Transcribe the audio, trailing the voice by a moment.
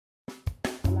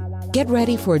Get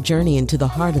ready for a journey into the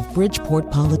heart of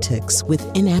Bridgeport politics with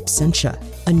In Absentia,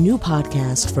 a new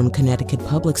podcast from Connecticut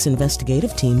Public's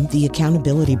investigative team, The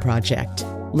Accountability Project.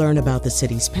 Learn about the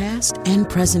city's past and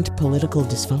present political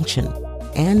dysfunction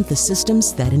and the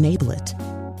systems that enable it.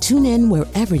 Tune in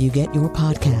wherever you get your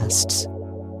podcasts.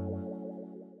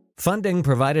 Funding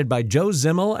provided by Joe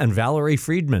Zimmel and Valerie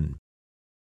Friedman.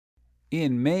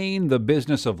 In Maine, the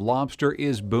business of lobster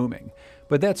is booming,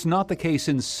 but that's not the case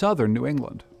in southern New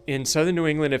England. In southern New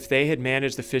England, if they had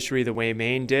managed the fishery the way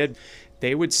Maine did,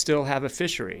 they would still have a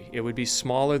fishery. It would be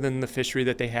smaller than the fishery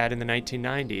that they had in the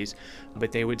 1990s,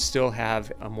 but they would still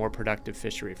have a more productive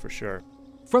fishery for sure.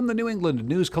 From the New England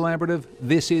News Collaborative,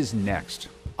 this is Next.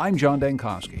 I'm John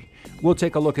Dankosky. We'll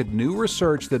take a look at new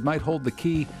research that might hold the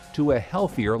key to a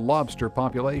healthier lobster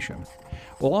population.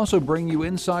 We'll also bring you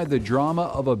inside the drama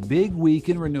of a big week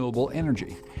in renewable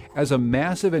energy, as a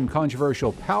massive and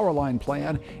controversial power line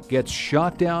plan gets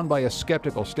shot down by a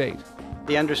skeptical state.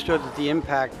 They understood that the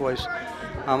impact was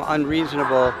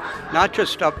unreasonable, not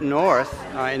just up north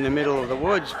in the middle of the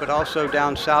woods, but also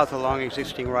down south along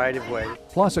existing right-of-way.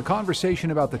 Plus a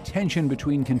conversation about the tension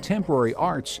between contemporary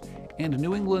arts and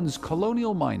New England's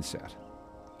colonial mindset.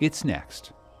 It's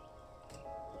next.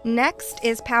 Next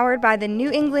is powered by the New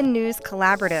England News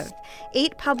Collaborative,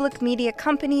 8 public media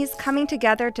companies coming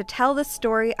together to tell the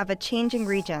story of a changing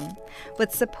region,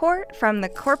 with support from the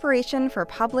Corporation for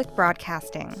Public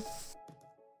Broadcasting.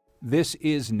 This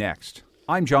is Next.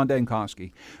 I'm John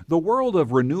Dankosky. The world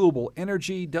of renewable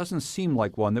energy doesn't seem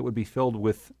like one that would be filled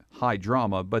with high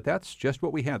drama, but that's just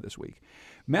what we had this week.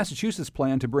 Massachusetts'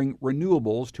 plan to bring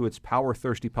renewables to its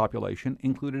power-thirsty population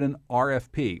included an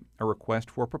RFP, a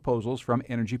request for proposals from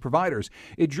energy providers.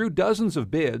 It drew dozens of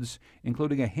bids,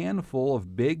 including a handful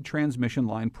of big transmission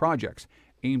line projects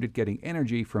aimed at getting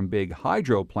energy from big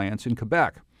hydro plants in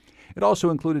Quebec. It also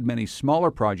included many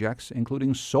smaller projects,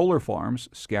 including solar farms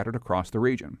scattered across the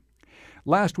region.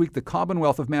 Last week, the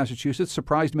Commonwealth of Massachusetts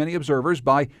surprised many observers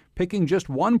by picking just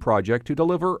one project to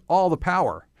deliver all the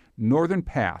power: Northern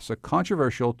Pass, a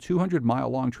controversial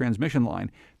 200-mile-long transmission line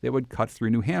that would cut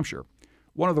through New Hampshire.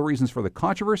 One of the reasons for the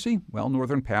controversy? Well,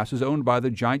 Northern Pass is owned by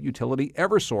the giant utility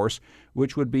Eversource,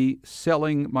 which would be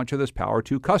selling much of this power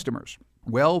to customers.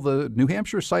 Well, the New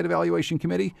Hampshire Site Evaluation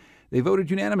Committee, they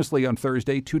voted unanimously on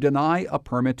Thursday to deny a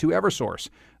permit to Eversource.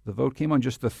 The vote came on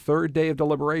just the third day of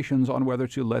deliberations on whether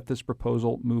to let this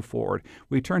proposal move forward.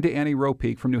 We turn to Annie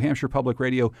Ropeek from New Hampshire Public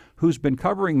Radio, who's been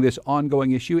covering this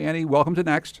ongoing issue. Annie, welcome to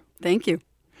Next. Thank you.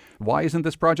 Why isn't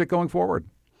this project going forward?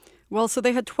 Well, so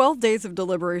they had 12 days of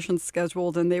deliberations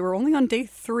scheduled, and they were only on day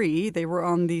 3. They were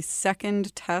on the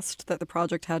second test that the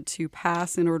project had to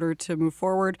pass in order to move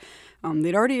forward.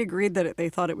 They'd already agreed that they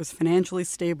thought it was financially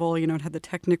stable. It had the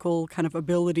technical kind of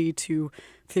ability to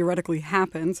theoretically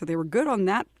happen. So they were good on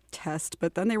that test,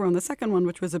 but then they were on the second one,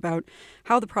 which was about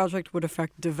how the project would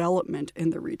affect development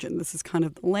in the region. This is kind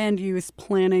of the land use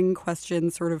planning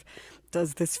question, sort of,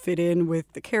 does this fit in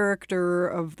with the character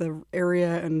of the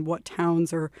area and what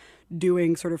towns are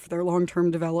doing sort of for their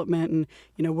long-term development,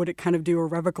 and would it kind of do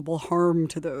irrevocable harm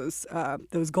to those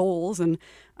goals? And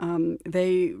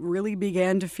they really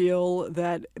began to feel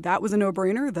that that was a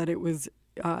no-brainer, that it was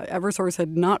Eversource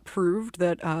had not proved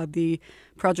that the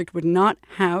project would not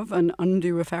have an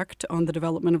undue effect on the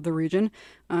development of the region.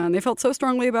 And they felt so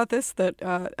strongly about this that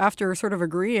after sort of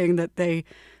agreeing that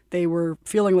they were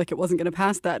feeling like it wasn't going to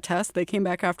pass that test, they came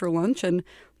back after lunch and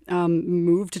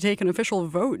moved to take an official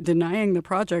vote denying the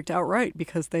project outright,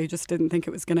 because they just didn't think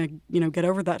it was going to, get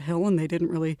over that hill, and they didn't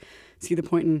really see the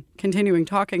point in continuing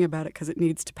talking about it because it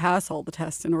needs to pass all the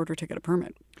tests in order to get a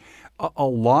permit. A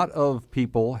lot of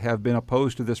people have been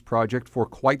opposed to this project for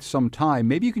quite some time.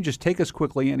 Maybe you can just take us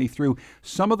quickly, Annie, through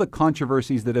some of the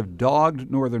controversies that have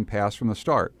dogged Northern Pass from the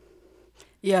start.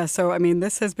 Yeah, so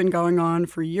this has been going on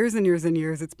for years and years and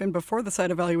years. It's been before the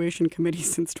Site Evaluation Committee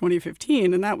since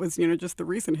 2015, and that was, just the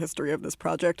recent history of this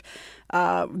project.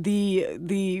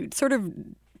 The sort of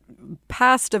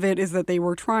past of it is that they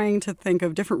were trying to think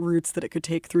of different routes that it could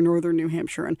take through northern New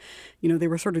Hampshire. And, they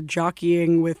were sort of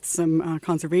jockeying with some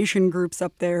conservation groups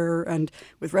up there and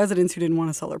with residents who didn't want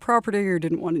to sell their property or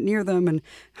didn't want it near them, and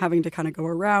having to kind of go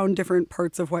around different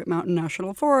parts of White Mountain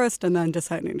National Forest and then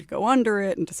deciding to go under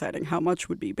it and deciding how much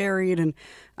would be buried. And,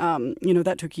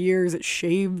 that took years. It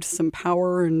shaved some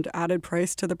power and added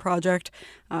price to the project.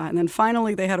 And then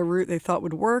finally they had a route they thought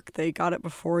would work. They got it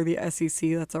before the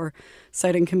SEC, that's our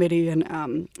siting committee, and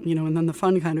and then the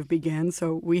fun kind of began.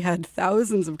 So we had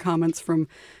thousands of comments from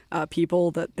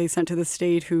people that they sent to the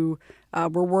state who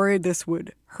were worried this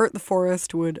would hurt the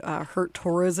forest, would hurt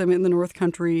tourism in the North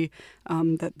Country,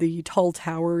 that the tall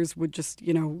towers would just,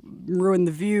 ruin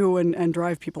the view and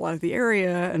drive people out of the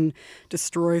area and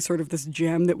destroy sort of this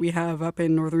gem that we have up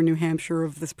in northern New Hampshire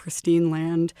of this pristine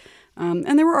land.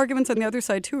 And there were arguments on the other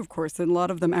side, too, of course, and a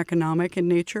lot of them economic in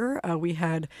nature. We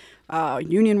had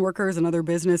union workers and other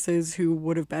businesses who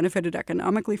would have benefited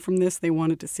economically from this. They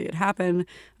wanted to see it happen,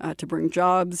 to bring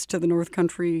jobs to the North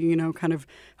Country, kind of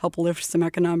help lift some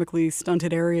economically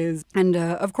stunted areas. And,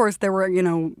 of course, there were,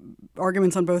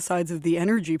 arguments on both sides of the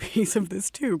energy piece of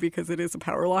this, too, because it is a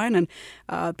power line.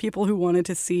 And people who wanted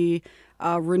to see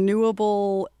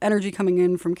renewable energy coming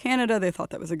in from Canada, they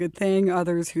thought that was a good thing.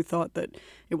 Others who thought that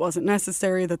it wasn't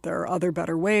necessary, that there are other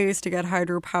better ways to get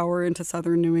hydropower into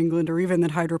southern New England, or even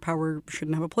that hydropower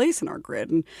shouldn't have a place in our grid.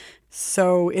 And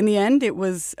so in the end, it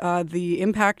was the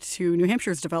impact to New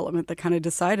Hampshire's development that kind of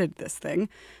decided this thing.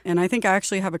 And I think I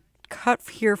actually have a cut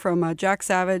here from Jack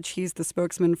Savage. He's the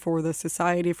spokesman for the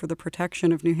Society for the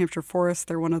Protection of New Hampshire Forests.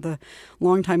 They're one of the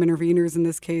longtime interveners in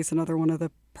this case, another one of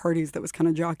the parties that was kind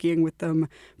of jockeying with them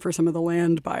for some of the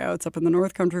land buyouts up in the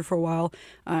North Country for a while.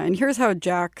 And here's how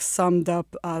Jack summed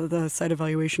up the Site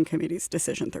Evaluation Committee's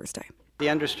decision Thursday. They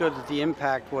understood that the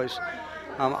impact was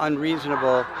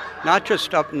unreasonable, not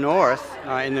just up north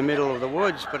in the middle of the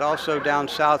woods, but also down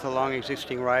south along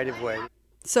existing right-of-way.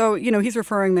 So, he's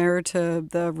referring there to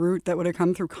the route that would have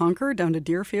come through Concord down to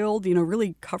Deerfield,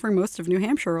 really covering most of New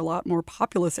Hampshire, a lot more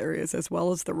populous areas as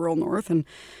well as the rural north. And,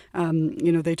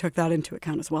 they took that into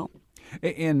account as well.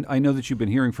 And I know that you've been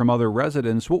hearing from other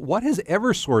residents. What has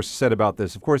Eversource said about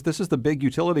this? Of course, this is the big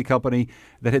utility company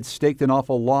that had staked an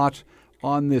awful lot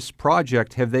on this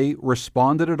project. Have they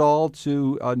responded at all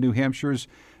to New Hampshire's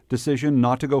decision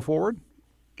not to go forward?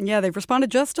 Yeah, they've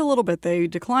responded just a little bit. They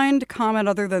declined comment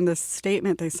other than this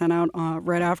statement they sent out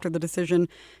right after the decision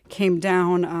came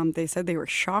down. They said they were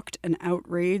shocked and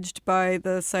outraged by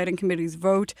the Siting Committee's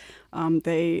vote.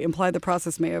 They implied the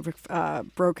process may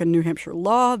have broken New Hampshire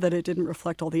law, that it didn't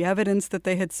reflect all the evidence that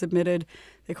they had submitted.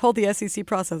 They called the SEC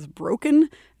process broken,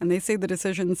 and they say the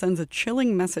decision sends a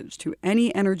chilling message to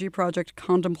any energy project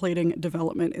contemplating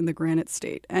development in the Granite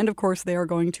State. And, of course, they are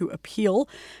going to appeal.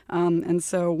 And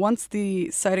so once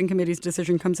the Siting Committee's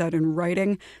decision comes out in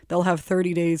writing, they'll have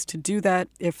 30 days to do that.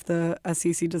 If the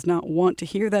SEC does not want to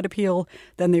hear that appeal,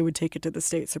 then they would take it to the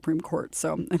state Supreme Court.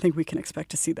 So I think we can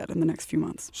expect to see that in the next few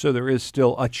months. So there is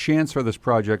still a chance for this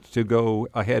project to go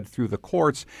ahead through the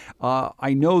courts.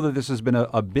 I know that this has been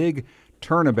a big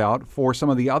turnabout for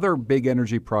some of the other big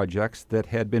energy projects that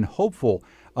had been hopeful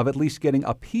of at least getting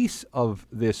a piece of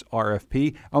this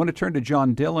RFP. I want to turn to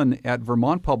John Dillon at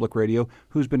Vermont Public Radio,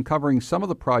 who's been covering some of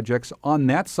the projects on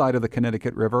that side of the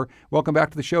Connecticut River. Welcome back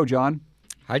to the show, John.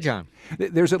 Hi, John.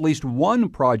 There's at least one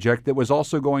project that was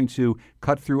also going to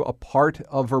cut through a part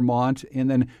of Vermont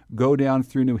and then go down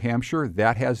through New Hampshire.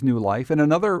 That has new life. And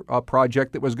another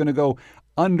project that was going to go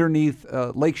underneath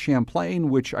Lake Champlain,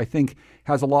 which I think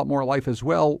has a lot more life as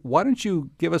well. Why don't you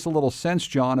give us a little sense,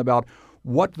 John, about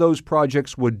what those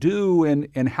projects would do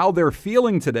and how they're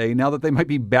feeling today now that they might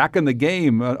be back in the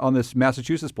game on this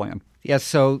Massachusetts plan? Yes,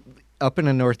 so up in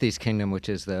the Northeast Kingdom, which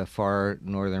is the far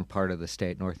northern part of the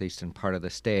state, northeastern part of the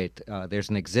state, there's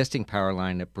an existing power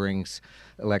line that brings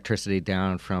electricity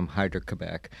down from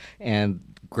Hydro-Quebec. And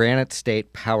Granite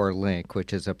State Power Link,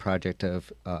 which is a project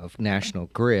of National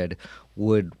Grid,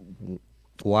 would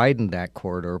widen that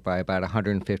corridor by about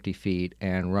 150 feet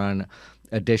and run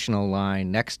additional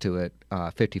line next to it,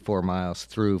 54 miles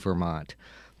through Vermont,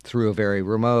 through a very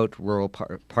remote rural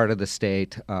part of the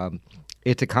state.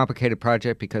 It's a complicated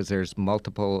project because there's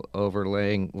multiple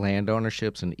overlaying land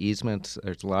ownerships and easements.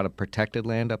 There's a lot of protected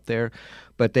land up there.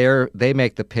 But they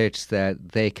make the pitch that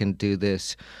they can do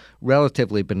this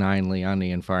relatively benignly on the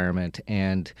environment.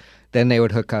 And then they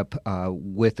would hook up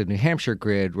with the New Hampshire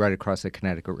grid right across the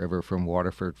Connecticut River from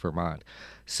Waterford, Vermont.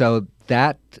 So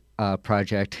that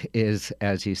project is,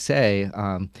 as you say,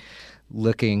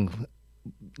 looking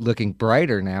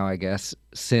brighter now, I guess,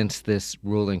 since this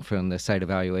ruling from the Site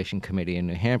Evaluation Committee in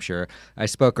New Hampshire. I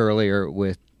spoke earlier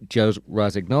with Joe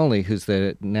Rosignoli, who's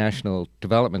the National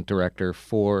Development Director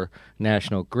for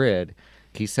National Grid.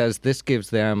 He says this gives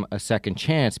them a second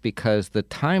chance because the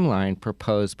timeline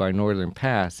proposed by Northern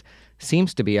Pass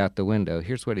seems to be out the window.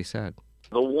 Here's what he said.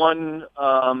 The one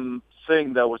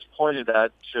thing that was pointed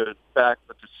at to back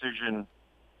the decision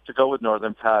to go with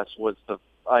Northern Pass was the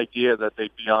idea that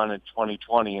they'd be on in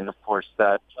 2020, and of course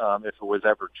that, if it was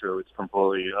ever true, it's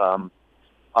completely out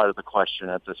of the question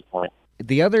at this point.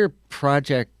 The other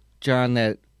project, John,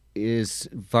 that is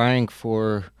vying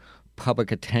for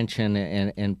public attention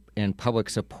and public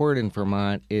support in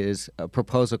Vermont is a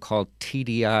proposal called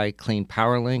TDI Clean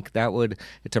Power Link.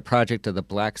 It's a project of the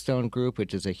Blackstone Group,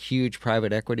 which is a huge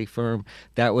private equity firm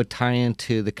that would tie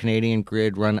into the Canadian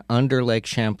grid, run under Lake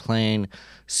Champlain,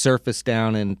 surface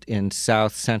down in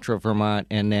south central Vermont,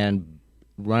 and then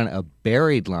run a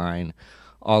buried line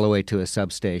all the way to a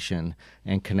substation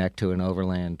and connect to an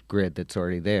overland grid that's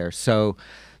already there. So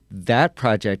that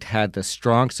project had the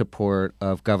strong support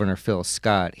of Governor Phil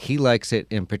Scott. He likes it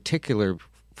in particular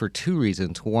for two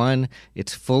reasons. One,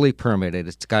 it's fully permitted.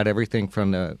 It's got everything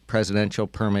from the presidential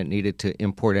permit needed to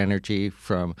import energy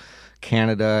from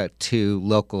Canada to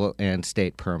local and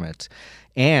state permits.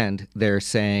 And they're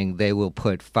saying they will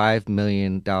put $5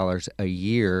 million a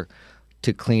year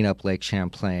to clean up Lake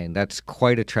Champlain. That's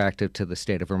quite attractive to the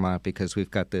state of Vermont because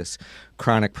we've got this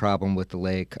chronic problem with the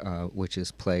lake, which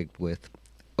is plagued with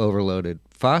overloaded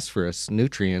phosphorus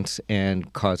nutrients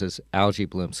and causes algae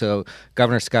bloom. So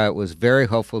Governor Scott was very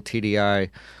hopeful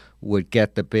TDI would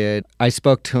get the bid. I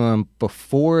spoke to him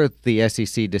before the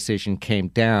SEC decision came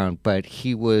down, but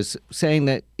he was saying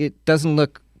that it doesn't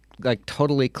look like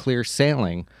totally clear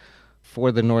sailing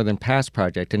for the Northern Pass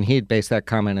project, and he had based that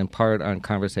comment in part on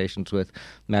conversations with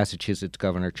Massachusetts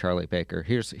Governor Charlie Baker.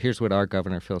 Here's what our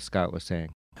Governor Phil Scott was saying.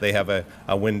 They have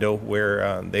a window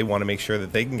where they want to make sure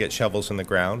that they can get shovels in the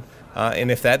ground.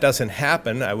 And if that doesn't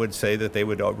happen, I would say that they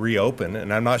would reopen.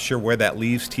 And I'm not sure where that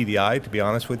leaves TDI, to be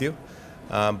honest with you.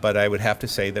 But I would have to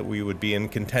say that we would be in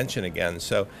contention again.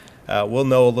 So we'll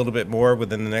know a little bit more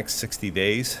within the next 60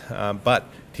 days. But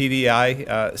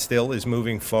TDI still is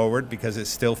moving forward because it's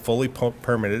still fully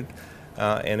permitted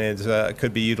and it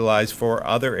could be utilized for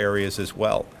other areas as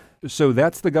well. So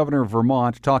that's the governor of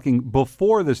Vermont talking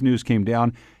before this news came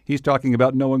down. He's talking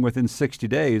about knowing within 60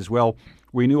 days. Well,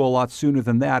 we knew a lot sooner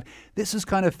than that. This is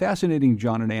kind of fascinating,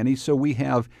 John and Annie. So we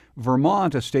have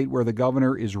Vermont, a state where the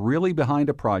governor is really behind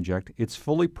a project. It's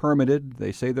fully permitted.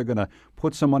 They say they're going to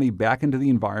put some money back into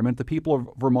the environment. The people of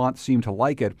Vermont seem to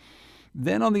like it.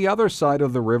 Then on the other side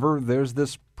of the river, there's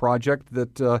this project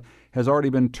that has already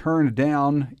been turned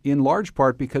down in large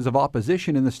part because of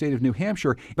opposition in the state of New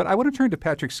Hampshire. But I want to turn to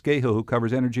Patrick Scahill, who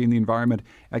covers energy and the environment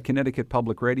at Connecticut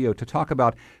Public Radio, to talk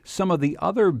about some of the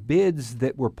other bids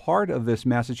that were part of this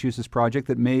Massachusetts project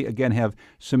that may, again, have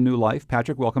some new life.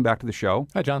 Patrick, welcome back to the show.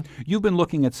 Hi, John. You've been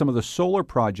looking at some of the solar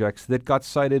projects that got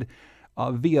cited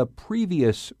via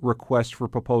previous requests for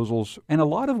proposals, and a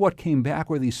lot of what came back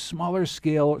were these smaller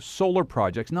scale solar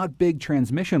projects, not big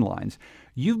transmission lines.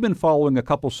 You've been following a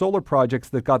couple solar projects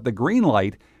that got the green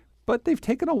light, but they've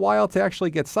taken a while to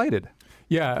actually get cited.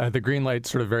 Yeah, the green light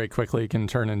sort of very quickly can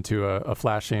turn into a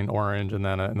flashing orange and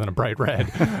then a bright red.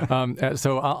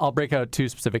 So I'll break out two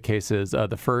specific cases.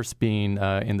 The first being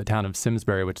in the town of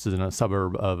Simsbury, which is in a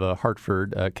suburb of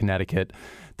Hartford, Connecticut.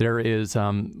 There is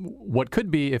what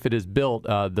could be, if it is built,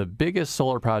 the biggest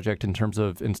solar project in terms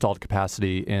of installed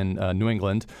capacity in New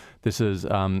England. This is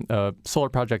a solar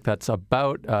project that's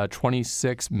about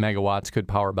 26 megawatts, could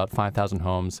power about 5,000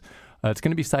 homes. It's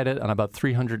going to be sited on about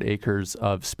 300 acres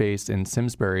of space in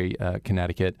Simsbury,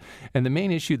 Connecticut. And the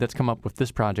main issue that's come up with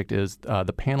this project is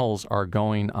the panels are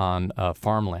going on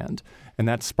farmland. And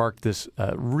that sparked this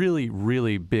really,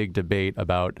 really big debate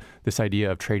about this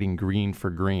idea of trading green for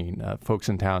green. Folks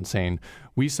in town saying,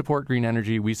 we support green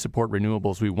energy, we support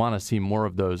renewables, we want to see more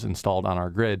of those installed on our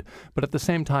grid. But at the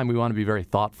same time, we want to be very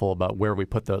thoughtful about where we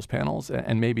put those panels,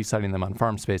 and maybe siting them on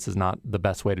farm space is not the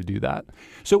best way to do that.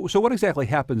 So what exactly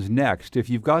happens next if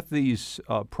you've got these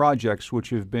projects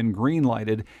which have been green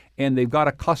lighted and they've got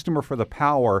a customer for the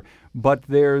power, but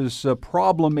there's a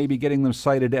problem maybe getting them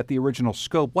sited at the original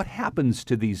scope? What happens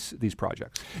to these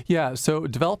projects? Yeah, so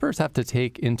developers have to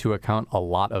take into account a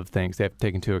lot of things. They have to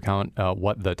take into account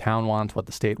what the town wants, what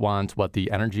the state wants, what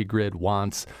the energy grid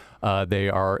wants.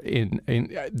 They're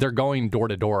going door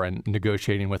to door and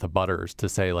negotiating with abutters to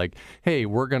say, like, hey,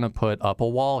 we're going to put up a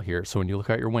wall here, so when you look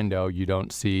out your window, you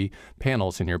don't see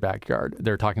panels in your backyard.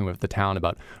 They're talking with the town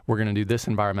about, we're going to do this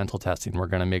environmental testing. We're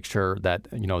going to make sure that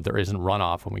there isn't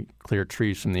runoff when we clear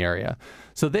trees from the area.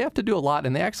 So they have to do a lot,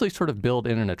 and they actually sort of build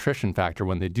in an attrition factor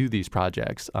when they do these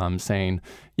projects, saying,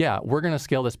 yeah, we're going to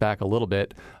scale this back a little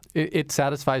bit. It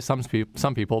satisfies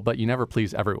some people, but you never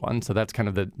please everyone. So that's kind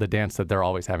of the dance that they're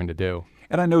always having to do.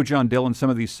 And I know, John Dillon, some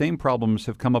of these same problems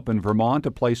have come up in Vermont,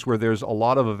 a place where there's a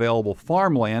lot of available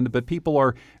farmland, but people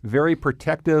are very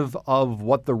protective of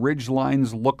what the ridge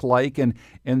lines look like and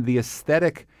the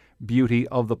aesthetic beauty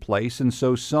of the place. And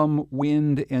so some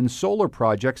wind and solar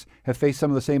projects have faced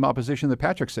some of the same opposition that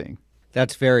Patrick's seeing.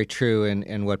 That's very true,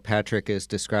 and what Patrick is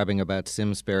describing about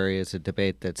Simsbury is a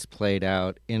debate that's played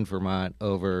out in Vermont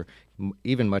over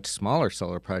even much smaller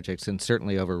solar projects, and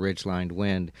certainly over ridgeline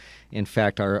wind. In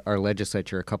fact, our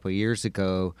legislature a couple of years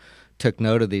ago took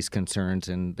note of these concerns,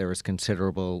 and there was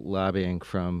considerable lobbying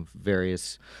from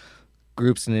various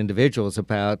groups and individuals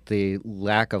about the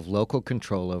lack of local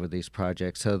control over these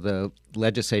projects. So the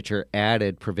legislature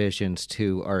added provisions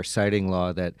to our siting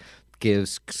law that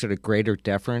gives sort of greater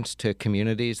deference to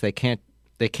communities. They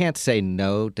can't say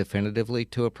no definitively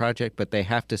to a project, but they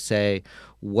have to say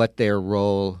what their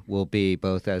role will be,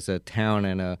 both as a town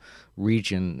and a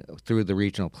region through the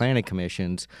regional planning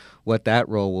commissions, what that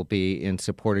role will be in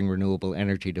supporting renewable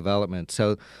energy development.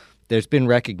 So there's been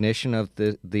recognition of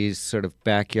these sort of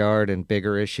backyard and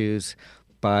bigger issues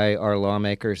by our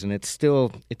lawmakers, and it's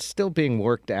still being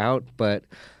worked out. But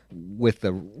with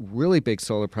the really big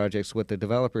solar projects, what the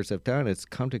developers have done is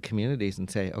come to communities and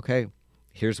say, okay,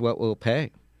 here's what we'll pay,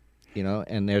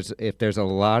 and if there's a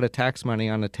lot of tax money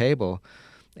on the table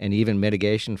and even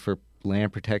mitigation for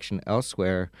land protection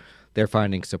elsewhere, they're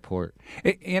finding support.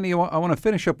 Annie, I want to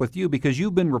finish up with you because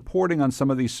you've been reporting on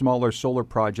some of these smaller solar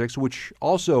projects, which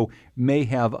also may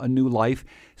have a new life.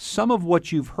 Some of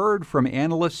what you've heard from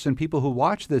analysts and people who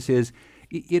watch this is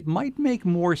it might make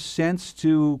more sense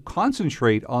to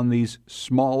concentrate on these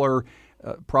smaller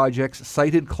projects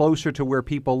sited closer to where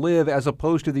people live as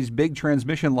opposed to these big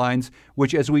transmission lines,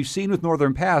 which, as we've seen with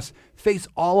Northern Pass, face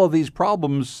all of these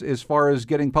problems as far as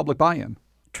getting public buy-in.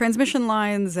 Transmission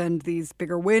lines and these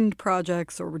bigger wind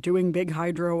projects, or doing big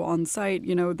hydro on site,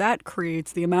 that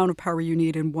creates the amount of power you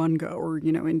need in one go, or,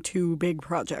 in two big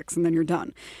projects, and then you're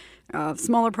done.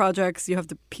 Smaller projects, you have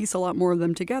to piece a lot more of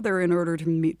them together in order to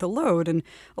meet the load. And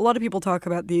a lot of people talk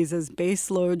about these as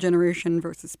base load generation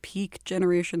versus peak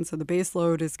generation. So the base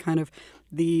load is kind of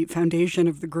the foundation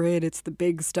of the grid. It's the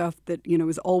big stuff that,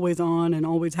 is always on and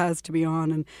always has to be on.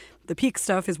 And the peak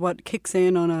stuff is what kicks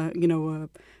in on a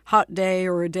hot day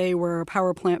or a day where a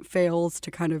power plant fails to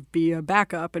kind of be a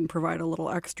backup and provide a little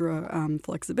extra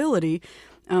flexibility.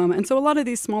 And so a lot of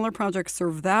these smaller projects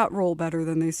serve that role better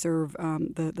than they serve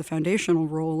the foundational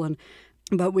role.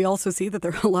 But we also see that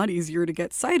they're a lot easier to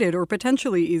get sited, or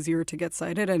potentially easier to get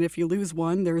sited. And if you lose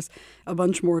one, there's a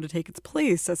bunch more to take its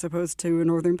place, as opposed to a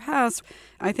Northern Pass.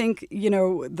 I think,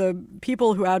 the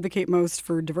people who advocate most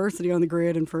for diversity on the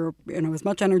grid and for, as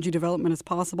much energy development as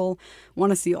possible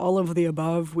want to see all of the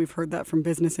above. We've heard that from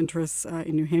business interests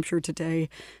in New Hampshire today.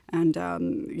 And,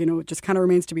 it just kind of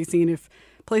remains to be seen if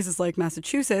places like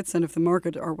Massachusetts and if the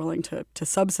market are willing to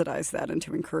subsidize that and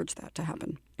to encourage that to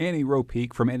happen. Annie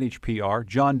Ropeek from NHPR,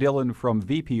 John Dillon from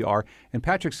VPR, and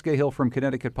Patrick Scahill from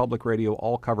Connecticut Public Radio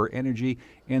all cover energy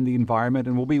and the environment,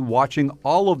 and we'll be watching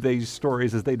all of these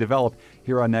stories as they develop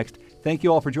here on Next. Thank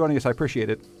you all for joining us. I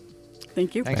appreciate it.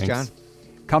 Thank you. Thanks, John.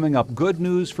 Coming up, good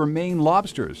news for Maine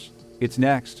lobsters. It's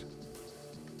next.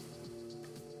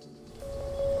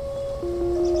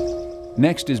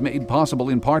 Next is made possible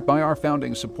in part by our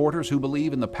founding supporters who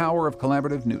believe in the power of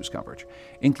collaborative news coverage,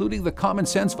 including the Common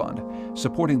Sense Fund,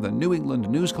 supporting the New England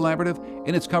News Collaborative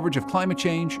in its coverage of climate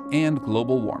change and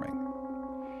global warming.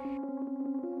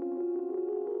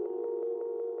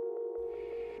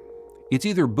 It's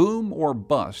either boom or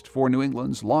bust for New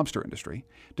England's lobster industry,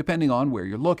 depending on where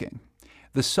you're looking.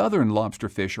 The southern lobster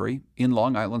fishery in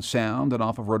Long Island Sound and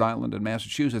off of Rhode Island and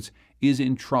Massachusetts is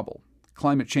in trouble.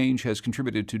 Climate change has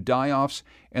contributed to die-offs,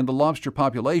 and the lobster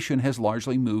population has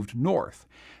largely moved north.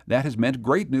 That has meant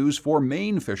great news for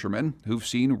Maine fishermen who've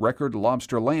seen record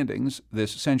lobster landings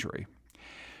this century.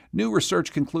 New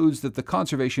research concludes that the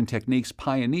conservation techniques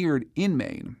pioneered in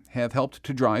Maine have helped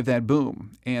to drive that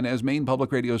boom. And as Maine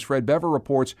Public Radio's Fred Bever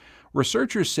reports,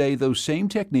 researchers say those same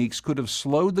techniques could have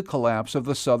slowed the collapse of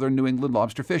the southern New England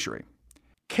lobster fishery.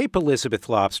 Cape Elizabeth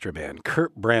lobsterman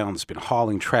Kurt Brown's been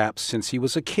hauling traps since he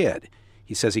was a kid.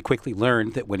 He says he quickly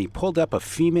learned that when he pulled up a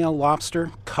female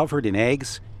lobster covered in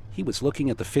eggs, he was looking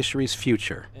at the fishery's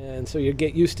future. And so you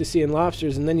get used to seeing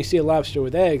lobsters, and then you see a lobster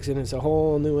with eggs, and it's a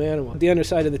whole new animal. The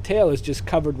underside of the tail is just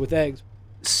covered with eggs.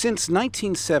 Since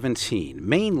 1917,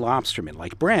 Maine lobstermen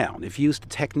like Brown have used a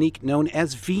technique known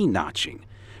as V-notching.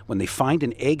 When they find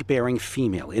an egg-bearing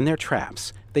female in their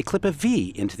traps, they clip a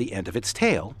V into the end of its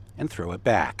tail and throw it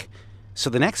back. So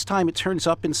the next time it turns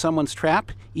up in someone's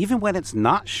trap, even when it's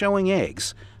not showing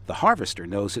eggs, the harvester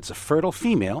knows it's a fertile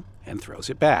female and throws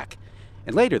it back.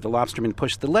 And later, the lobstermen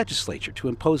pushed the legislature to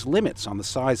impose limits on the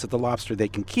size of the lobster they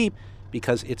can keep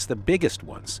because it's the biggest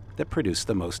ones that produce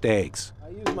the most eggs. I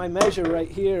use my measure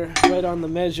right here, right on the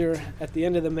measure. At the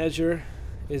end of the measure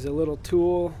is a little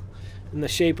tool in the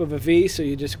shape of a V, so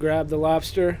you just grab the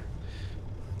lobster,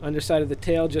 underside of the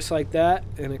tail just like that,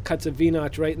 and it cuts a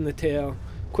V-notch right in the tail.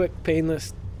 Quick,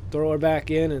 painless, throw her back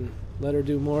in and let her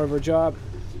do more of her job.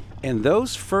 And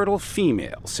those fertile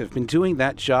females have been doing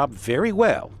that job very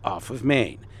well off of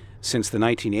Maine. Since the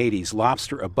 1980s,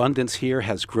 lobster abundance here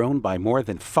has grown by more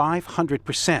than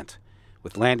 500%,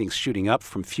 with landings shooting up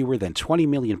from fewer than 20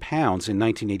 million pounds in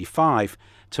 1985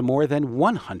 to more than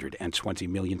 120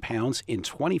 million pounds in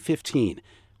 2015,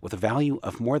 with a value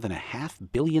of more than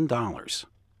 $500 million.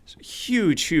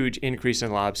 Huge increase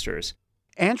in lobsters.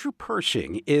 Andrew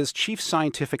Pershing is Chief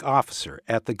Scientific Officer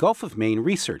at the Gulf of Maine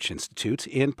Research Institute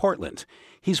in Portland.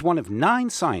 He's one of 9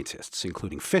 scientists,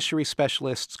 including fishery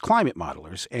specialists, climate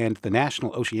modelers, and the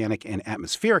National Oceanic and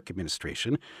Atmospheric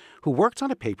Administration, who worked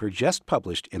on a paper just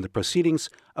published in the Proceedings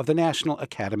of the National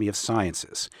Academy of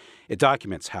Sciences. It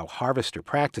documents how harvester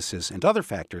practices and other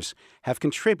factors have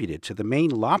contributed to the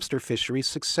Maine lobster fishery's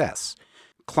success.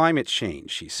 Climate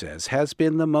change, he says, has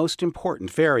been the most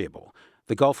important variable.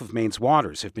 The Gulf of Maine's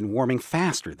waters have been warming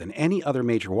faster than any other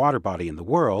major water body in the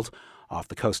world. Off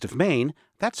the coast of Maine,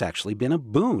 that's actually been a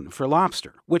boon for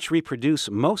lobster, which reproduce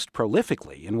most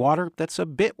prolifically in water that's a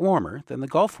bit warmer than the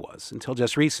Gulf was until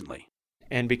just recently.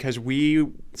 And because we,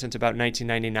 since about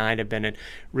 1999, have been at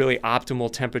really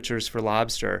optimal temperatures for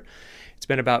lobster, it's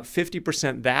been about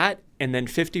 50% that, and then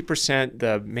 50%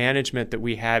 the management that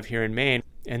we have here in Maine.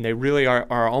 And they really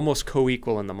are almost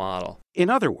co-equal in the model. In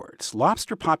other words,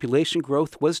 lobster population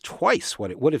growth was twice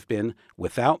what it would have been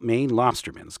without Maine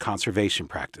lobstermen's conservation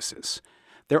practices.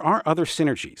 There are other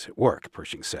synergies at work,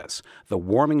 Pershing says. The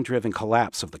warming-driven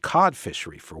collapse of the cod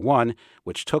fishery, for one,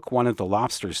 which took one of the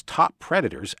lobster's top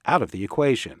predators out of the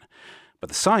equation. But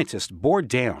the scientists bore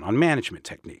down on management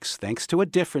techniques thanks to a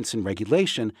difference in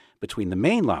regulation between the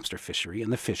Maine lobster fishery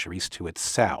and the fisheries to its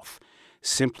south.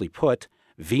 Simply put,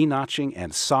 V-notching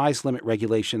and size limit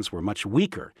regulations were much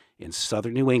weaker in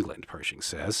southern New England, Pershing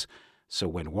says. So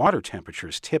when water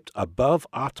temperatures tipped above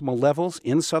optimal levels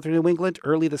in southern New England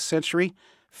early this century,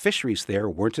 fisheries there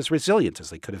weren't as resilient as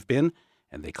they could have been,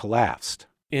 and they collapsed.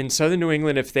 In southern New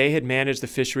England, if they had managed the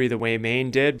fishery the way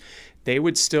Maine did, they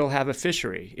would still have a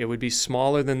fishery. It would be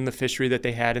smaller than the fishery that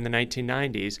they had in the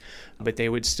 1990s, but they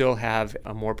would still have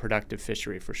a more productive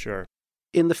fishery for sure.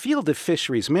 In the field of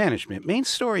fisheries management, Maine's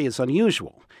story is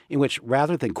unusual, in which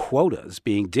rather than quotas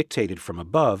being dictated from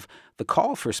above, the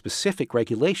call for specific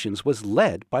regulations was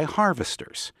led by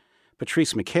harvesters.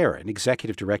 Patrice McCarron,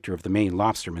 executive director of the Maine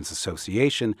Lobstermen's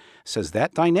Association, says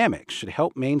that dynamic should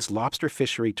help Maine's lobster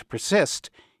fishery to persist,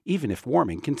 even if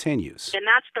warming continues. And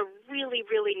that's the really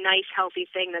nice, healthy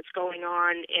thing that's going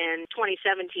on in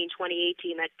 2017,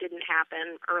 2018 that didn't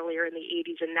happen earlier in the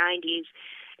 80s and 90s,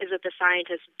 is that the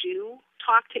scientists do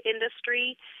talk to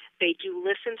industry, they do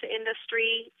listen to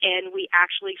industry, and we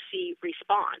actually see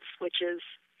response, which is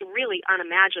really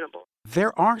unimaginable.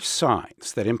 There are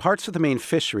signs that in parts of the Maine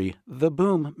fishery, the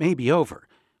boom may be over,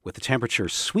 with the temperature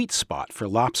sweet spot for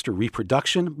lobster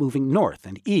reproduction moving north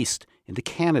and east into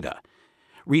Canada.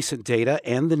 Recent data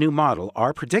and the new model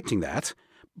are predicting that,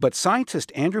 but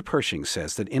scientist Andrew Pershing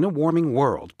says that in a warming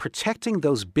world, protecting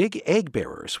those big egg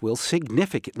bearers will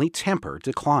significantly temper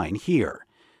decline here.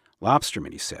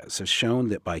 Lobstermen, he says, have shown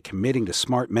that by committing to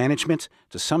smart management,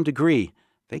 to some degree,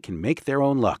 they can make their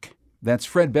own luck. That's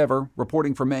Fred Bever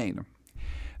reporting from Maine.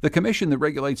 The commission that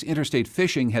regulates interstate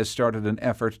fishing has started an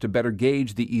effort to better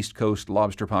gauge the East Coast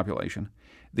lobster population.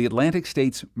 The Atlantic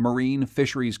States Marine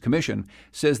Fisheries Commission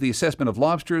says the assessment of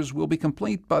lobsters will be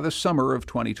complete by the summer of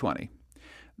 2020.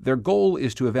 Their goal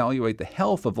is to evaluate the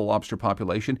health of the lobster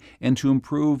population and to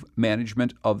improve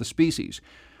management of the species.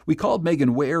 We called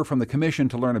Megan Ware from the commission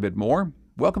to learn a bit more.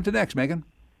 Welcome to Next, Megan.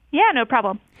 Yeah, no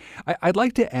problem. I'd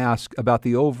like to ask about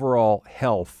the overall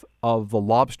health of the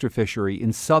lobster fishery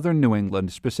in southern New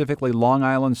England, specifically Long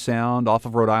Island Sound, off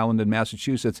of Rhode Island and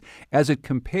Massachusetts, as it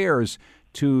compares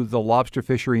to the lobster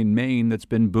fishery in Maine that's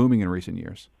been booming in recent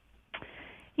years.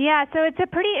 Yeah, so it's a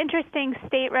pretty interesting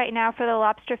state right now for the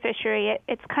lobster fishery.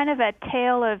 It's kind of a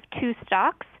tale of two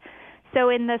stocks. So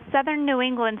in the southern New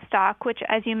England stock, which,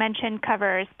 as you mentioned,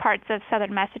 covers parts of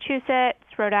southern Massachusetts,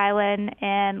 Rhode Island,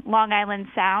 and Long Island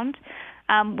Sound,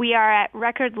 we are at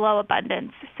record low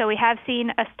abundance. So we have seen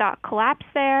a stock collapse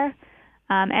there,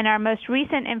 and our most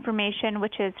recent information,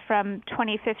 which is from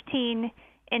 2015,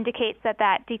 indicates that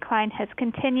that decline has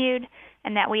continued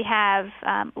and that we have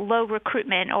low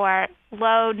recruitment or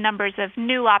low numbers of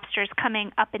new lobsters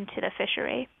coming up into the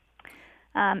fishery.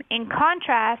 In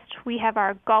contrast, we have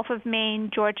our Gulf of Maine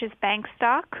Georges Bank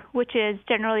stock, which is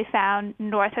generally found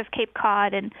north of Cape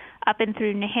Cod and up and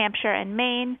through New Hampshire and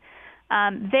Maine.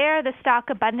 There, the stock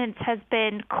abundance has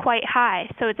been quite high,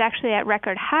 so it's actually at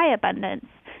record high abundance,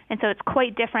 and so it's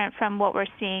quite different from what we're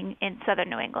seeing in southern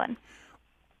New England.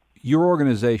 your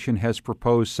organization has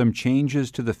proposed some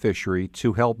changes to the fishery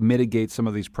to help mitigate some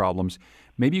of these problems.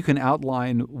 Maybe you can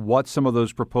outline what some of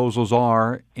those proposals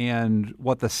are and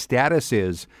what the status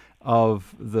is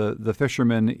of the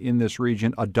fishermen in this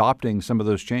region adopting some of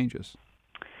those changes.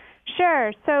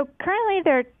 Sure. So currently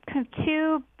there are kind of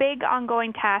two big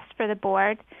ongoing tasks for the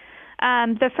board.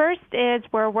 The first is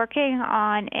we're working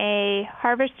on a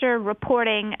harvester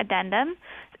reporting addendum.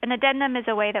 An addendum is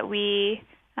a way that we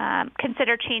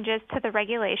consider changes to the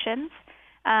regulations.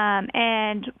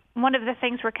 And one of the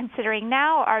things we're considering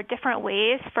now are different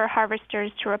ways for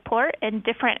harvesters to report and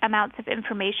different amounts of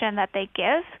information that they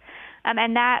give.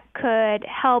 And that could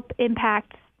help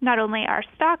impact not only our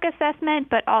stock assessment,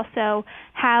 but also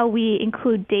how we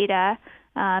include data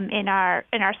in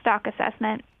our stock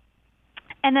assessment.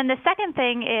 And then the second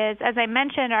thing is, as I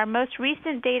mentioned, our most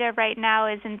recent data right now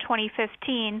is in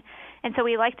 2015, and so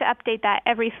we like to update that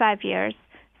every 5 years.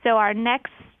 So our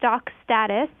next stock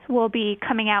status will be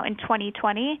coming out in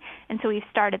 2020, and so we've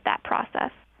started that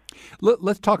process.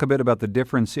 Let's talk a bit about the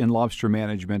difference in lobster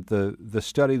management. The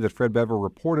study that Fred Bever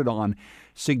reported on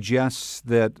suggests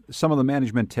that some of the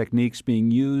management techniques being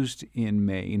used in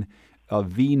Maine,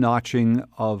 V-notching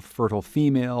of fertile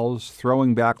females,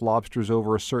 throwing back lobsters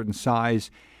over a certain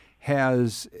size,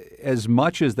 has, as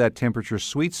much as that temperature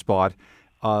sweet spot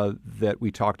that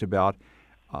we talked about,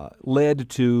 led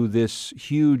to this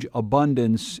huge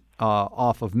abundance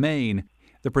off of Maine.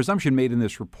 The presumption made in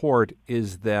this report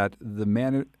is that the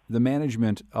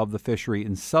management of the fishery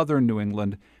in southern New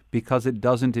England, because it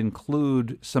doesn't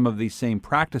include some of these same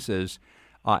practices,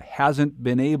 hasn't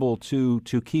been able to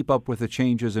keep up with the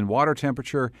changes in water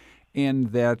temperature,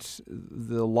 and that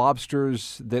the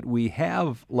lobsters that we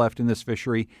have left in this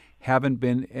fishery haven't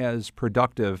been as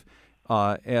productive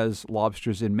as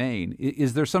lobsters in Maine.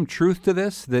 Is there some truth to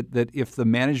this, that if the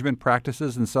management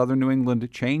practices in southern New England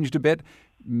changed a bit,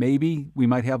 maybe we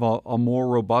might have a more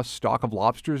robust stock of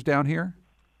lobsters down here?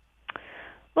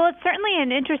 Well, it's certainly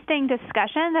an interesting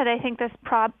discussion that I think this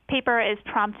paper is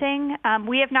prompting.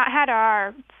 We have not had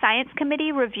our science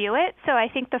committee review it, so I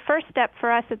think the first step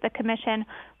for us at the commission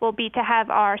will be to have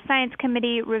our science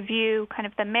committee review kind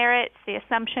of the merits, the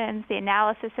assumptions, the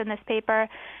analysis in this paper,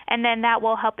 and then that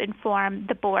will help inform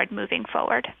the board moving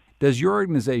forward. Does your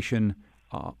organization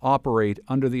operate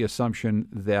under the assumption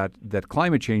that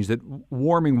climate change, that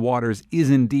warming waters is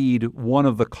indeed one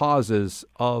of the causes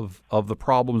of the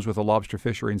problems with the lobster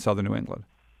fishery in southern New England?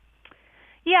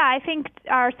 Yeah, I think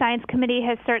our science committee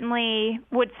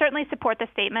would certainly support the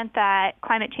statement that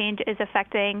climate change is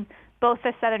affecting both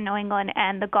the southern New England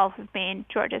and the Gulf of Maine,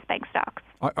 Georges Bank stocks.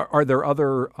 Are there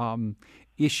other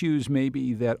issues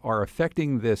maybe that are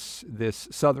affecting this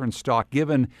southern stock,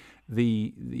 given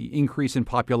the increase in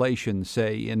population?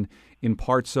 Say in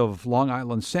parts of Long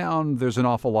Island Sound, there's an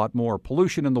awful lot more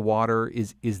pollution in the water.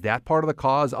 Is that part of the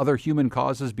cause? Other human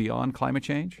causes beyond climate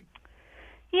change?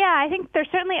 Yeah, I think there's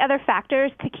certainly other factors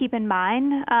to keep in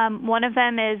mind. One of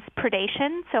them is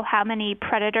predation. So how many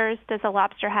predators does a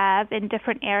lobster have in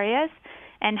different areas,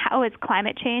 and how is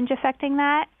climate change affecting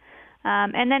that?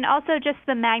 And then also just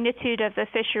the magnitude of the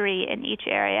fishery in each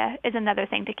area is another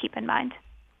thing to keep in mind.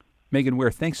 Megan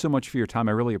Weir, thanks so much for your time.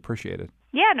 I really appreciate it.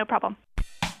 Yeah, no problem.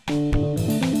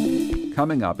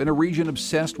 Coming up, in a region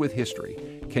obsessed with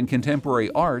history, can contemporary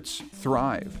arts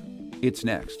thrive? It's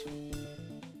next.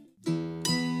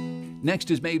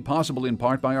 Next is made possible in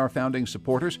part by our founding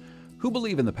supporters who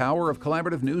believe in the power of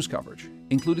collaborative news coverage,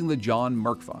 including the John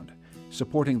Merck Fund,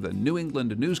 supporting the New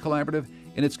England News Collaborative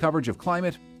in its coverage of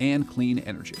climate and clean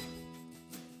energy.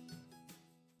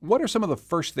 What are some of the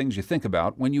first things you think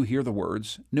about when you hear the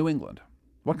words New England?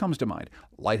 What comes to mind?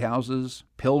 Lighthouses,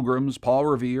 pilgrims, Paul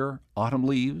Revere, autumn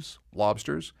leaves,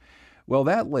 lobsters? Well,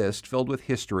 that list, filled with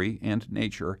history and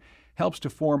nature, helps to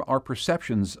form our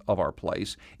perceptions of our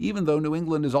place, even though New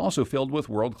England is also filled with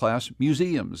world-class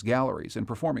museums, galleries, and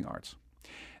performing arts.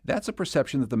 That's a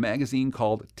perception that the magazine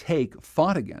called Take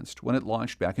fought against when it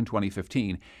launched back in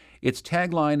 2015. Its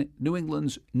tagline, New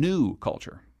England's New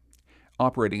Culture.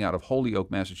 Operating out of Holyoke,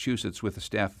 Massachusetts with a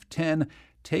staff of 10,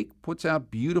 Take puts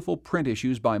out beautiful print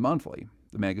issues bi-monthly.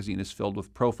 The magazine is filled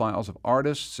with profiles of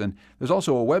artists, and there's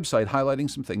also a website highlighting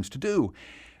some things to do.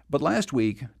 But last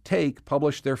week, Take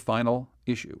published their final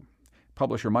issue.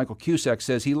 Publisher Michael Cusack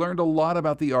says he learned a lot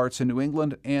about the arts in New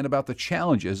England and about the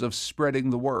challenges of spreading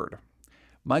the word.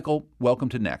 Michael, welcome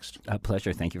to Next. A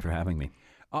pleasure. Thank you for having me.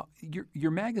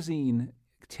 Your magazine,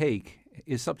 Take,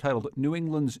 is subtitled New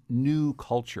England's New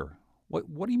Culture.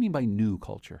 What do you mean by new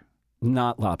culture?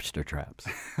 Not lobster traps,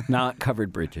 not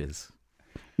covered bridges,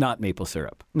 not maple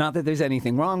syrup. Not that there's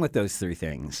anything wrong with those three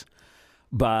things,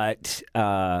 but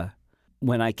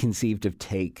when I conceived of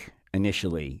Take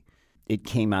initially, it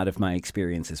came out of my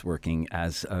experiences working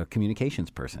as a communications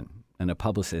person and a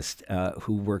publicist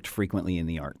who worked frequently in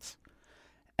the arts,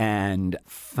 and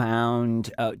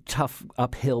found a tough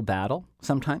uphill battle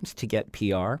sometimes to get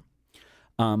PR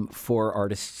for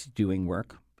artists doing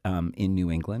work in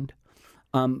New England,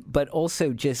 but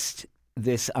also just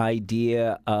this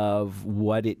idea of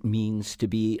what it means to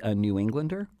be a New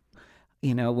Englander.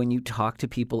 You know, when you talk to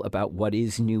people about what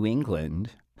is New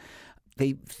England,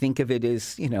 they think of it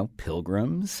as, you know,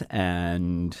 Pilgrims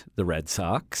and the Red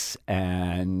Sox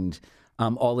and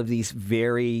all of these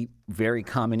very, very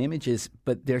common images.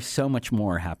 But there's so much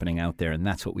more happening out there, and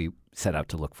that's what we set out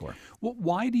to look for. Well,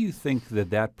 why do you think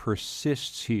that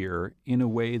persists here in a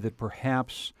way that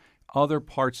perhaps other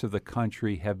parts of the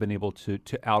country have been able to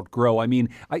outgrow? I mean,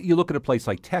 you look at a place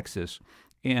like Texas,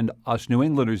 and us New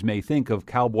Englanders may think of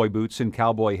cowboy boots and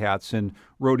cowboy hats and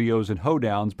rodeos and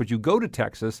hoedowns, but you go to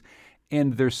Texas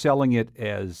and they're selling it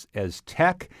as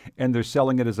tech, and they're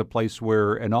selling it as a place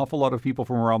where an awful lot of people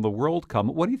from around the world come.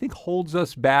 What do you think holds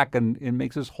us back and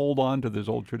makes us hold on to those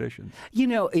old traditions? You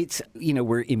know,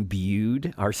 we're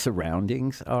imbued, our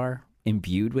surroundings are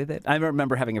imbued with it. I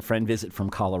remember having a friend visit from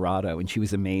Colorado, and she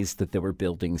was amazed that there were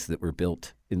buildings that were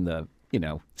built in the,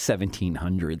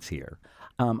 1700s here.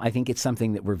 I think it's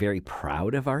something that we're very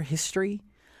proud of our history.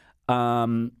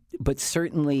 But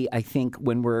certainly, I think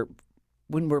when we're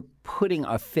putting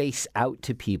a face out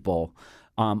to people,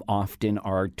 often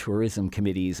our tourism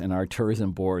committees and our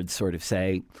tourism boards sort of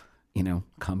say,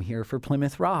 come here for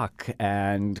Plymouth Rock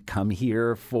and come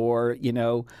here for,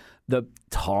 the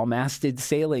tall-masted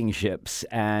sailing ships.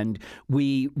 And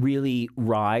we really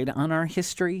ride on our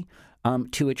history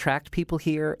to attract people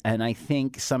here. And I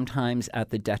think sometimes at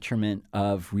the detriment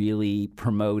of really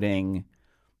promoting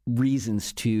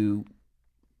reasons to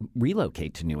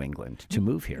relocate to New England, to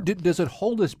move here. Does it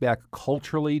hold us back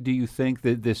culturally, do you think,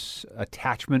 that this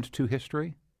attachment to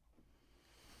history?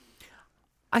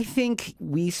 I think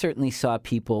we certainly saw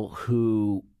people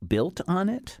who built on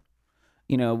it.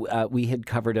 We had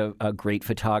covered a great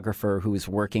photographer who was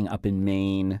working up in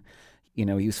Maine. He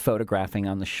was photographing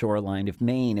on the shoreline of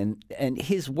Maine, and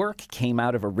his work came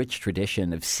out of a rich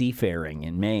tradition of seafaring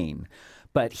in Maine,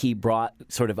 but he brought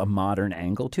sort of a modern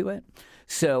angle to it.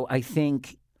 So I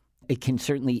think it can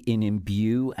certainly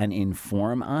imbue and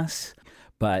inform us,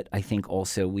 but I think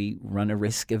also you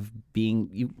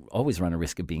always run a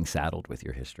risk of being saddled with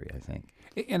your history, I think.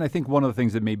 And I think one of the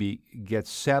things that maybe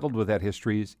gets saddled with that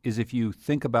history is if you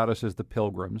think about us as the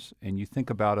Pilgrims and you think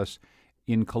about us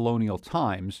in colonial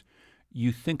times,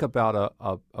 you think about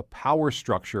a power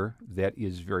structure that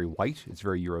is very white, it's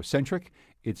very Eurocentric,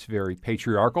 it's very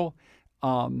patriarchal,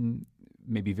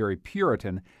 maybe very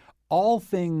Puritan, all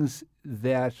things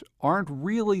that aren't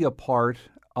really a part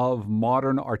of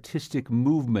modern artistic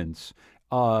movements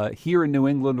here in New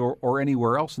England or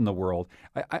anywhere else in the world.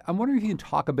 I'm wondering if you can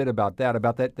talk a bit about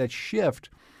that shift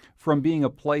from being a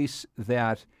place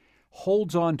that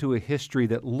holds on to a history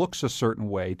that looks a certain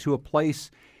way to a place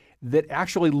that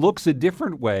actually looks a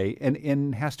different way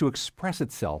and has to express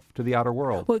itself to the outer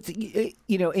world. Well,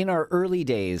 in our early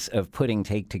days of putting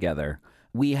Take together,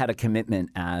 we had a commitment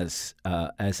as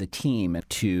a team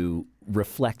to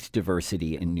reflect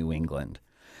diversity in New England.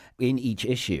 In each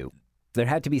issue, there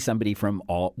had to be somebody from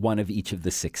one of each of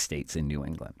the 6 states in New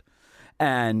England.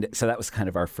 And so that was kind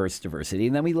of our first diversity.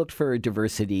 And then we looked for a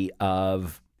diversity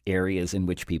of areas in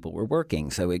which people were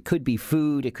working. So it could be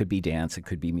food, it could be dance, it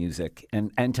could be music,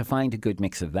 and to find a good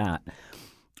mix of that.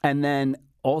 And then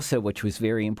also, which was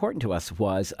very important to us,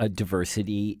 was a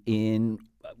diversity in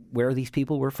where these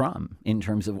people were from in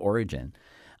terms of origin.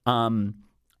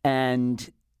 And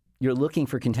you're looking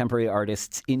for contemporary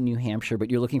artists in New Hampshire, but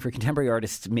you're looking for contemporary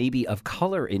artists maybe of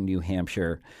color in New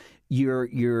Hampshire.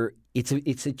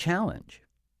 It's a challenge.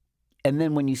 And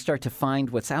then when you start to find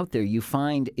what's out there, you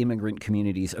find immigrant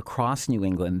communities across New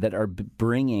England that are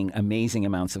bringing amazing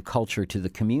amounts of culture to the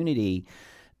community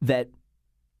that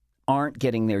aren't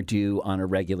getting their due on a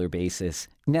regular basis,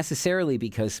 necessarily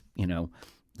because,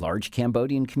 large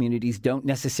Cambodian communities don't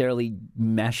necessarily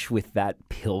mesh with that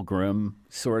pilgrim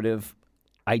sort of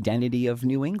identity of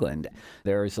New England.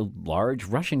 There's a large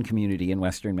Russian community in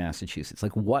Western Massachusetts.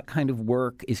 Like, what kind of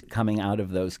work is coming out of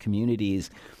those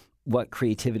communities? What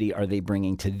creativity are they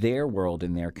bringing to their world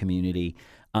and their community?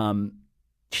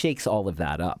 Shakes all of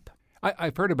that up.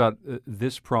 I've heard about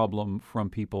this problem from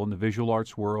people in the visual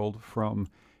arts world, from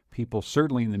people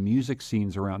certainly in the music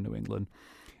scenes around New England,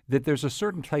 that there's a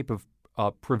certain type of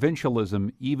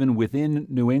provincialism even within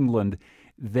New England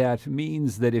that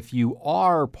means that if you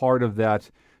are part of that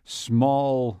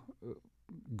small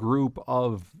group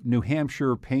of New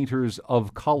Hampshire painters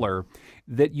of color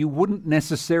that you wouldn't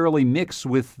necessarily mix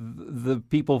with the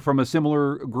people from a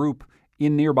similar group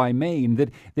in nearby Maine,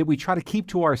 that we try to keep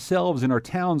to ourselves in our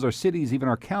towns, our cities, even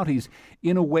our counties,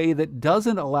 in a way that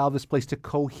doesn't allow this place to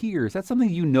cohere. Is that something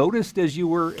you noticed as you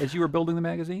were building the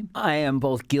magazine? I am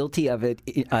both guilty of it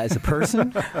as a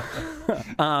person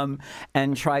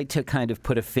and tried to kind of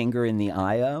put a finger in the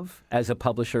eye of as a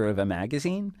publisher of a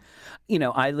magazine. You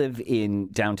know, I live in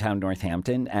downtown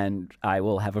Northampton, and I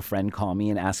will have a friend call me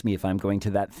and ask me if I'm going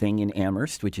to that thing in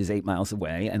Amherst, which is 8 miles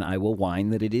away, and I will whine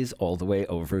that it is all the way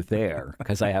over there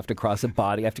because I have to cross a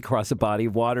body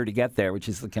of water to get there, which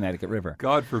is the Connecticut River.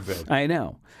 God forbid. I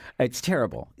know. It's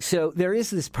terrible. So there is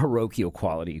this parochial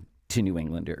quality to New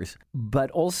Englanders, but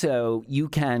also you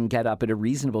can get up at a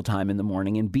reasonable time in the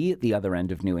morning and be at the other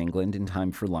end of New England in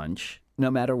time for lunch, no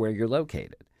matter where you're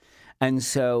located. And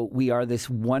so we are this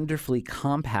wonderfully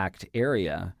compact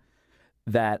area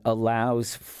that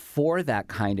allows for that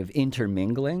kind of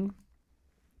intermingling.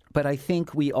 But I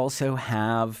think we also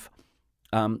have,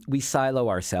 we silo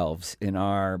ourselves in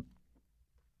our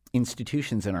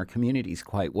institutions and our communities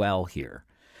quite well here.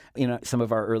 You know, some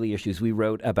of our early issues, we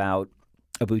wrote about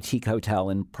a boutique hotel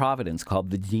in Providence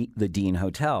called the Dean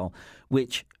Hotel,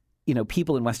 which, you know,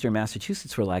 people in Western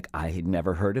Massachusetts were like, I had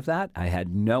never heard of that. I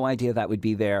had no idea that would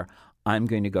be there. I'm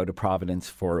going to go to Providence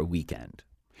for a weekend.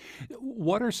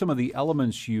 What are some of the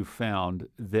elements you found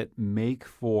that make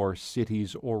for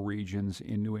cities or regions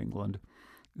in New England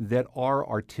that are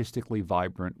artistically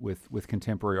vibrant with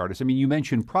contemporary artists? I mean, you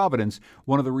mentioned Providence.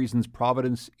 One of the reasons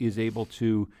Providence is able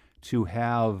to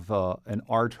have an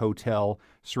art hotel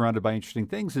surrounded by interesting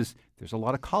things is there's a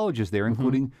lot of colleges there,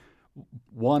 including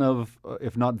one of,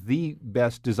 if not the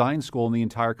best design school in the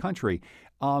entire country.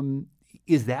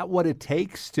 Is that what it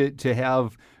takes to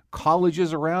have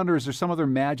colleges around, or is there some other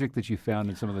magic that you found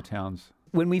in some of the towns?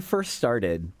 When we first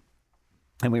started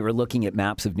and we were looking at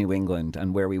maps of New England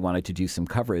and where we wanted to do some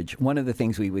coverage, one of the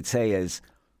things we would say is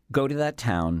go to that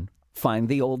town, find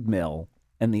the old mill,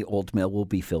 and the old mill will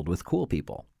be filled with cool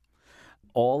people.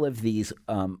 All of these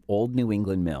old New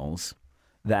England mills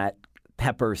that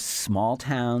pepper small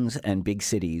towns and big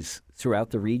cities throughout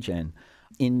the region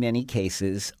in many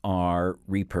cases are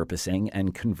repurposing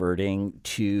and converting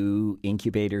to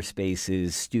incubator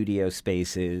spaces, studio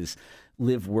spaces,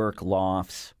 live-work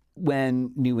lofts.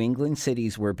 When New England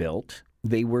cities were built,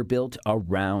 they were built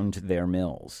around their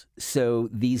mills. So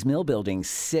these mill buildings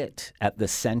sit at the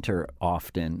center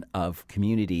often of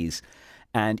communities.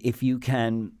 And if you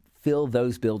can fill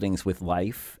those buildings with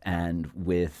life and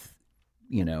with,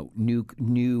 you know,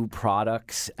 new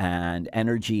products and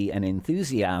energy and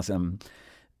enthusiasm,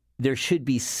 there should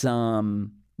be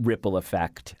some ripple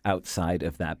effect outside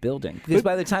of that building. Because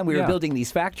by the time we were building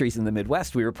these factories in the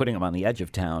Midwest, we were putting them on the edge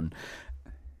of town.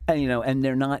 And, you know, and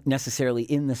they're not necessarily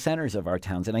in the centers of our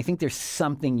towns. And I think there's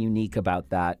something unique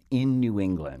about that in New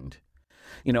England.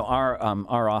 You know,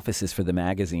 our offices for the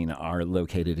magazine are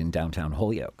located in downtown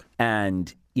Holyoke.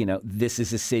 And, you know, this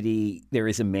is a city, there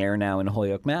is a mayor now in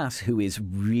Holyoke, Mass, who is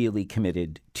really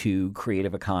committed to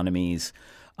creative economies,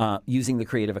 using the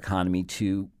creative economy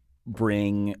to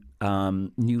bring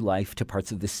new life to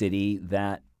parts of the city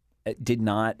that did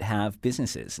not have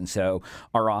businesses. And so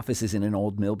our office is in an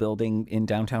old mill building in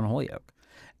downtown Holyoke.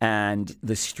 And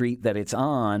the street that it's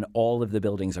on, all of the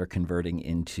buildings are converting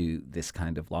into this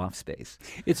kind of loft space.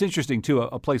 It's interesting, too,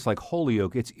 a place like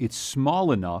Holyoke, it's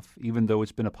small enough, even though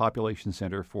it's been a population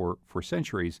center for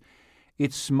centuries,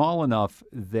 it's small enough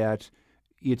that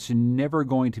it's never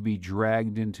going to be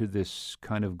dragged into this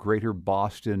kind of greater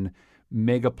Boston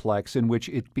megaplex in which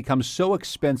it becomes so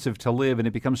expensive to live and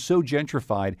it becomes so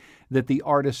gentrified that the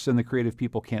artists and the creative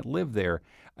people can't live there.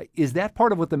 Is that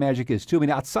part of what the magic is, too? I mean,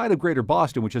 outside of greater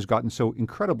Boston, which has gotten so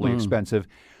incredibly expensive,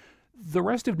 the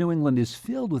rest of New England is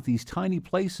filled with these tiny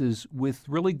places with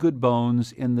really good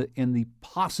bones and the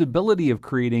possibility of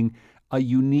creating a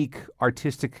unique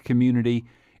artistic community,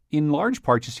 in large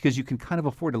part just because you can kind of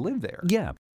afford to live there.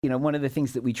 Yeah. You know, one of the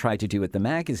things that we tried to do at the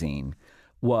magazine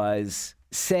was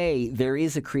say there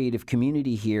is a creative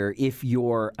community here if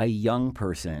you're a young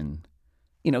person.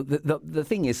 You know, the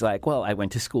thing is like, well, I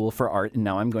went to school for art and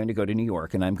now I'm going to go to New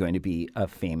York and I'm going to be a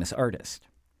famous artist.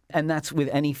 And that's with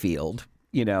any field.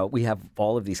 You know, we have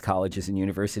all of these colleges and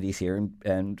universities here,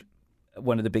 and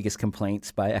one of the biggest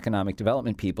complaints by economic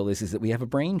development people is that we have a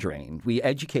brain drain. We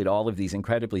educate all of these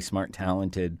incredibly smart,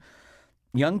 talented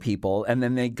young people, and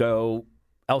then they go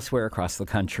elsewhere across the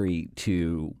country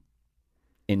to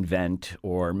invent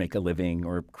or make a living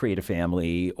or create a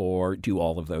family or do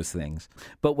all of those things.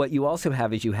 But what you also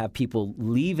have is you have people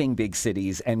leaving big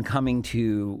cities and coming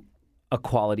to a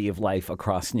quality of life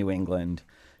across New England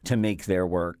to make their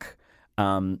work,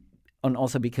 and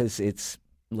also because it's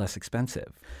less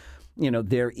expensive.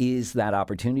 There is that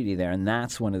opportunity there, and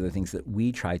that's one of the things that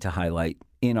we try to highlight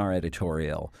in our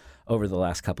editorial over the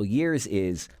last couple of years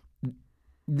is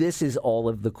this is all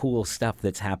of the cool stuff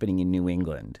that's happening in New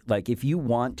England. Like, if you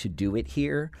want to do it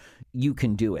here, you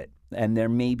can do it. And there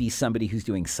may be somebody who's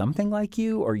doing something like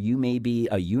you, or you may be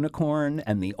a unicorn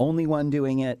and the only one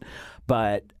doing it.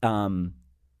 But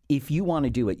if you want to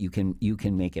do it, you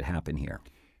can make it happen here.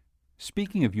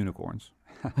 Speaking of unicorns,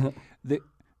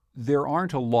 there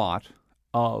aren't a lot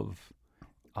of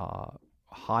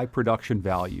high production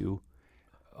value,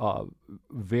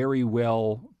 very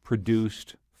well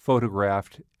produced,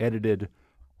 photographed, edited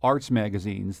arts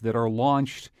magazines that are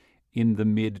launched in the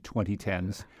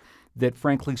mid-2010s that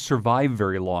frankly survive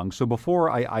very long. So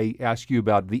before I ask you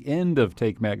about the end of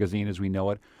Take Magazine as we know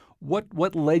it,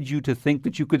 what led you to think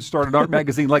that you could start an art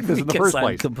magazine like this in the first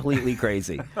place? I'm completely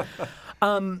crazy.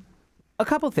 A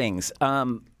couple things.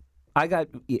 I got,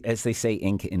 as they say,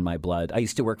 ink in my blood. I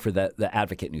used to work for the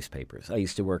Advocate newspapers. I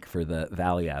used to work for the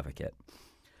Valley Advocate.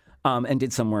 And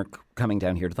did some work coming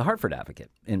down here to the Hartford Advocate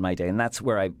in my day. And that's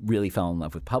where I really fell in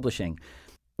love with publishing.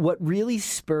 What really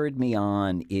spurred me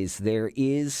on is there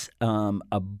is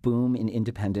a boom in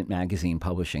independent magazine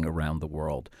publishing around the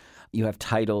world. You have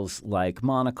titles like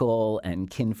Monocle and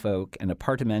Kinfolk and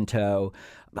Apartamento,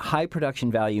 high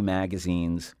production value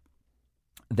magazines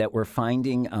that were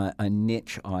finding a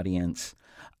niche audience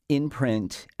in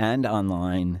print and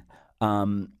online.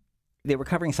 They were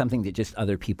covering something that just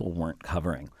other people weren't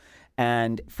covering.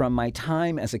 And from my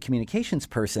time as a communications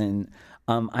person,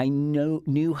 I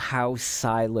knew how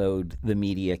siloed the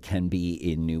media can be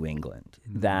in New England.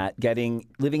 That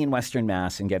living in Western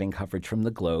Mass and getting coverage from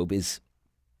the Globe is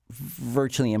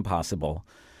virtually impossible.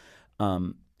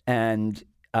 Getting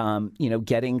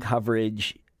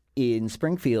coverage in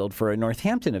Springfield for a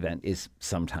Northampton event is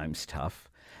sometimes tough.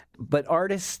 But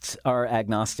artists are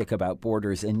agnostic about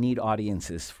borders and need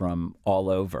audiences from all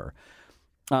over.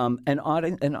 And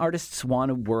artists want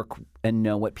to work and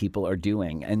know what people are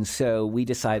doing. And so we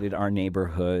decided our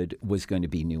neighborhood was going to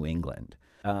be New England.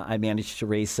 I managed to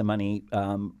raise some money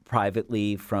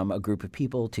privately from a group of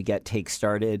people to get Take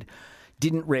started.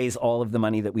 Didn't raise all of the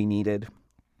money that we needed,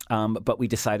 but we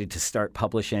decided to start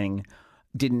publishing.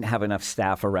 Didn't have enough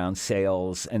staff around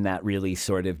sales, and that really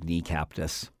sort of kneecapped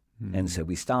us. Mm-hmm. And so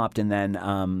we stopped. And then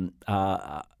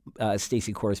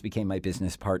Stacey Kors became my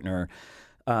business partner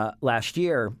last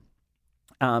year,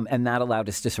 and that allowed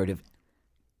us to sort of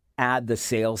add the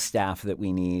sales staff that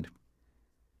we need.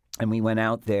 And we went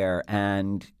out there,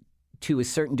 and to a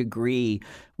certain degree,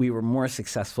 we were more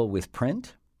successful with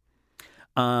print.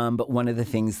 But one of the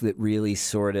things that really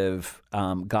sort of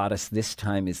got us this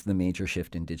time is the major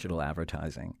shift in digital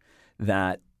advertising,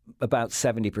 that about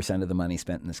 70% of the money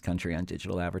spent in this country on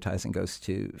digital advertising goes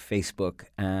to Facebook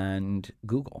and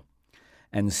Google.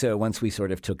 And so once we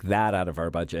sort of took that out of our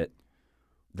budget,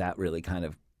 that really kind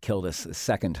of killed us the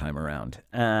second time around.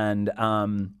 And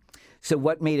so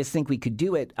what made us think we could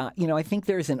do it? I think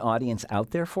there's an audience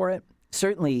out there for it.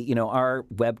 Certainly, our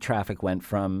web traffic went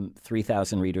from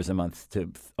 3,000 readers a month to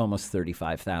almost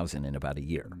 35,000 in about a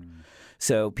year.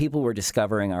 So people were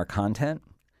discovering our content.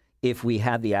 If we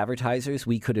had the advertisers,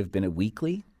 we could have been a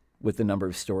weekly with the number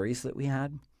of stories that we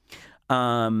had.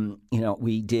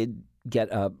 We did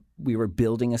we were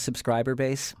building a subscriber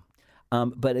base.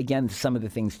 But again, some of the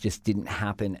things just didn't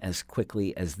happen as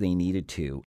quickly as they needed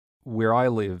to. Where I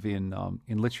live in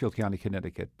Litchfield County,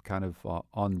 Connecticut, kind of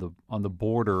on the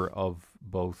border of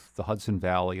both the Hudson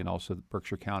Valley and also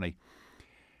Berkshire County,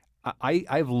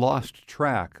 I've lost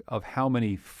track of how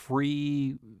many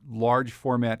free, large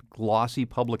format, glossy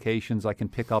publications I can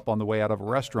pick up on the way out of a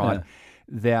restaurant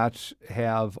that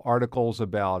have articles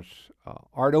about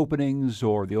art openings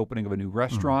or the opening of a new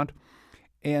restaurant.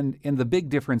 And the big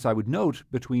difference I would note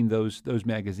between those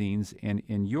magazines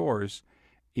and yours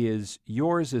is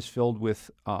filled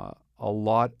with a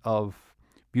lot of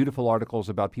beautiful articles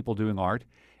about people doing art,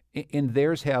 and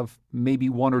theirs have maybe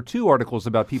one or two articles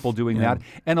about people doing that,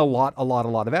 and a lot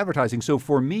of advertising. So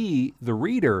for me, the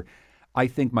reader, I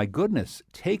think, my goodness,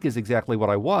 Take is exactly what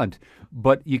I want,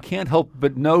 but you can't help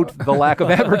but note the lack of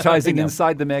advertising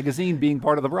inside the magazine being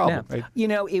part of the problem. Right?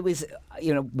 It was,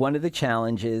 one of the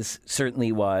challenges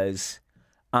certainly was,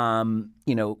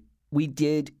 we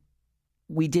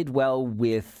did well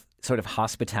with sort of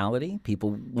hospitality,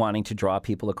 people wanting to draw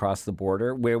people across the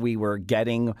border. Where we were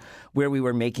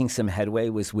making some headway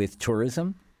was with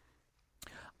tourism.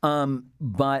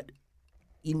 But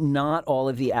not all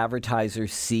of the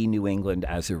advertisers see New England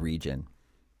as a region.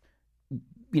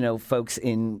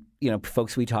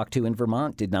 folks we talked to in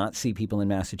Vermont did not see people in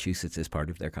Massachusetts as part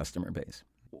of their customer base.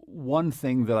 One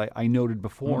thing that I noted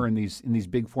before in these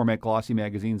big format glossy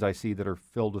magazines I see that are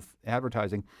filled with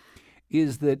advertising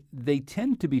is that they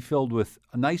tend to be filled with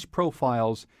nice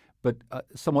profiles but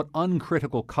somewhat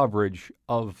uncritical coverage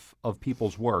of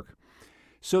people's work.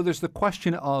 So there's the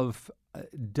question of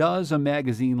does a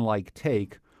magazine like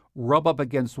Take rub up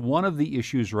against one of the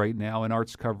issues right now in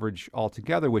arts coverage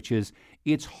altogether, which is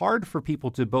it's hard for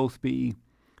people to both be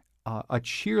a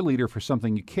cheerleader for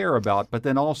something you care about, but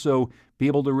then also be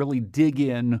able to really dig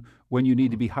in when you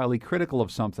need to be highly critical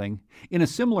of something. In a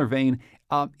similar vein,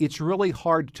 it's really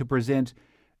hard to present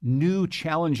new,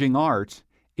 challenging art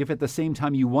if at the same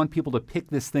time you want people to pick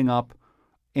this thing up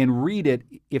and read it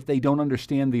if they don't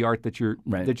understand the art that you're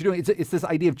doing. It's this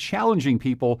idea of challenging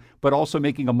people, but also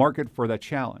making a market for that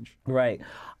challenge. Right.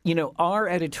 Our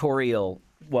editorial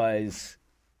was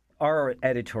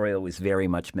very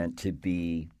much meant to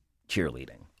be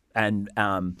cheerleading, and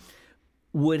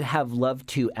would have loved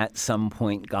to at some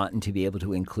point gotten to be able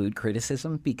to include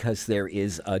criticism, because there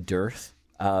is a dearth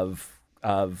of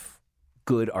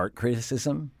good art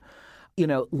criticism.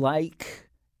 Like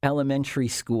elementary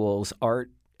schools, art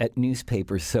at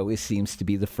newspapers always seems to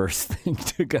be the first thing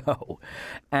to go,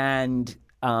 and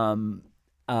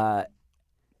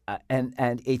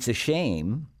it's a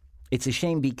shame. It's a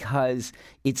shame because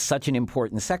it's such an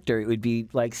important sector. It would be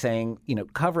like saying,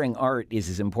 covering art is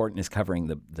as important as covering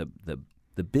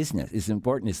the business, as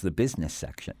important as the business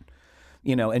section.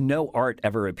 And no art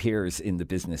ever appears in the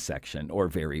business section, or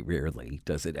very rarely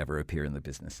does it ever appear in the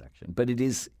business section. But it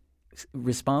is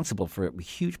responsible for a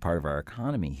huge part of our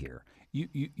economy here.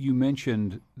 You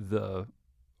mentioned the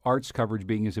arts coverage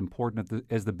being as important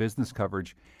as the business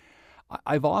coverage.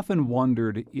 I've often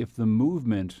wondered if the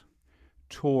movement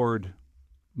toward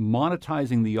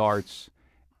monetizing the arts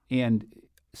and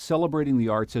celebrating the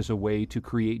arts as a way to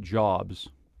create jobs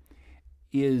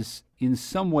is in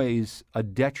some ways a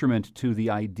detriment to the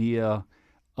idea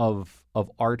of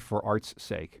art for art's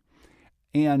sake.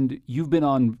 And you've been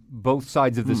on both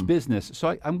sides of this business.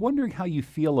 So I'm wondering how you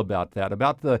feel about that,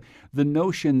 about the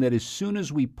notion that as soon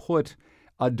as we put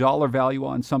a dollar value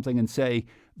on something and say,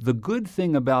 the good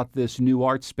thing about this new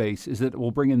art space is that it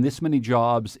will bring in this many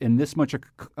jobs and this much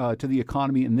to the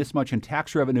economy and this much in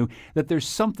tax revenue, that there's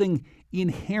something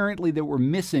inherently that we're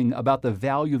missing about the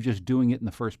value of just doing it in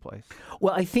the first place.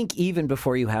 Well, I think even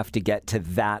before you have to get to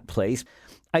that place,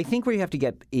 I think where you have to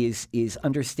get is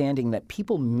understanding that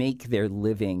people make their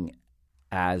living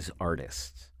as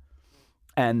artists.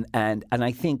 And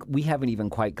I think we haven't even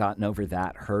quite gotten over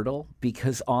that hurdle,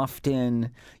 because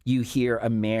often you hear a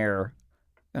mayor.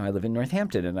 I live in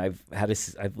Northampton, and I've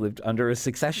lived under a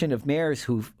succession of mayors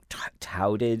who've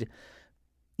touted,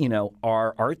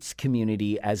 our arts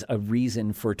community as a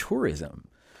reason for tourism.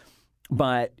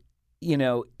 But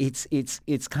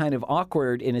it's kind of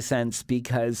awkward in a sense,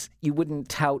 because you wouldn't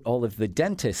tout all of the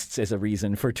dentists as a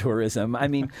reason for tourism. I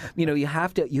mean, you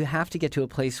have to get to a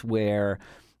place where,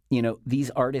 these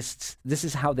artists, this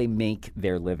is how they make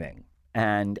their living,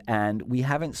 and we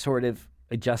haven't sort of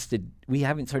accepted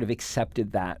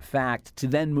that fact to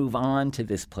then move on to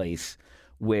this place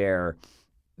where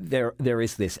there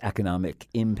is this economic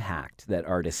impact that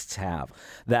artists have,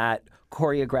 that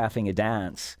choreographing a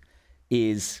dance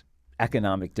is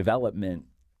economic development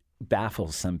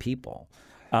baffles some people.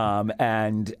 But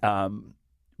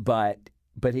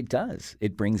it does.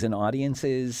 It brings in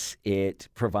audiences. It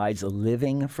provides a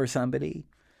living for somebody.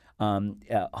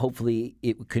 Hopefully,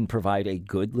 it can provide a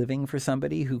good living for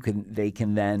somebody they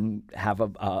can then have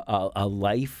a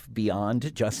life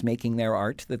beyond just making their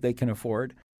art that they can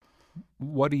afford.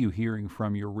 What are you hearing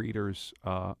from your readers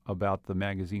about the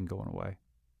magazine going away?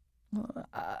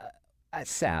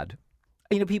 Sad.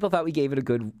 People thought we gave it a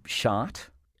good shot.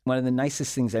 One of the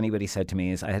nicest things anybody said to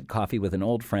me is I had coffee with an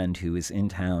old friend who is in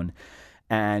town,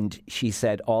 and she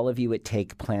said, all of you at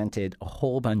Take planted a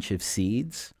whole bunch of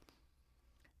seeds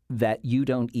that you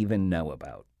don't even know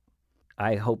about.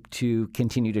 I hope to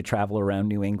continue to travel around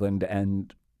New England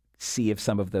and see if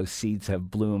some of those seeds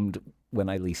have bloomed when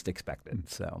I least expected.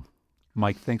 So,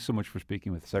 Mike, thanks so much for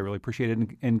speaking with us. I really appreciate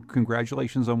it, and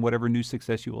congratulations on whatever new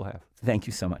success you will have. Thank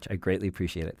you so much. I greatly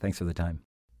appreciate it. Thanks for the time.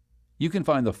 You can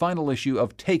find the final issue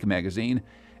of Take magazine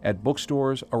at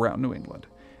bookstores around New England.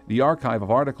 The archive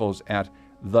of articles at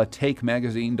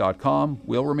thetakemagazine.com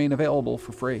will remain available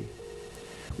for free.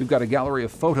 We've got a gallery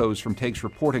of photos from Take's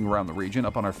reporting around the region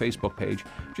up on our Facebook page.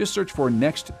 Just search for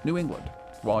Next New England.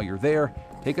 While you're there,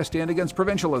 take a stand against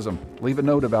provincialism. Leave a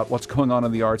note about what's going on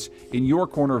in the arts in your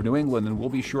corner of New England, and we'll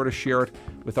be sure to share it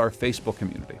with our Facebook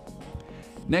community.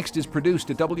 Next is produced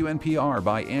at WNPR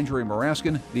by Andrea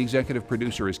Maraskin. The executive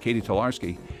producer is Katie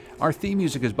Tolarski. Our theme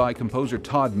music is by composer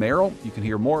Todd Merrill. You can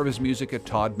hear more of his music at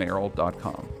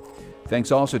toddmerrill.com.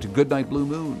 Thanks also to Goodnight Blue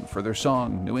Moon for their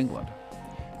song, New England.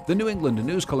 The New England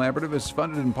News Collaborative is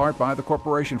funded in part by the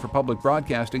Corporation for Public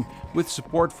Broadcasting with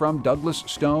support from Douglas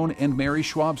Stone and Mary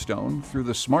Schwab Stone through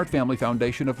the Smart Family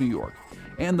Foundation of New York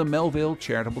and the Melville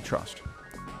Charitable Trust.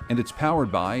 And it's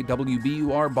powered by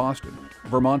WBUR Boston,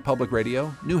 Vermont Public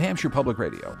Radio, New Hampshire Public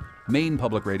Radio, Maine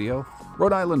Public Radio,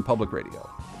 Rhode Island Public Radio,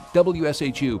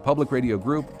 WSHU Public Radio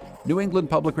Group, New England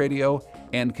Public Radio,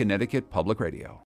 and Connecticut Public Radio.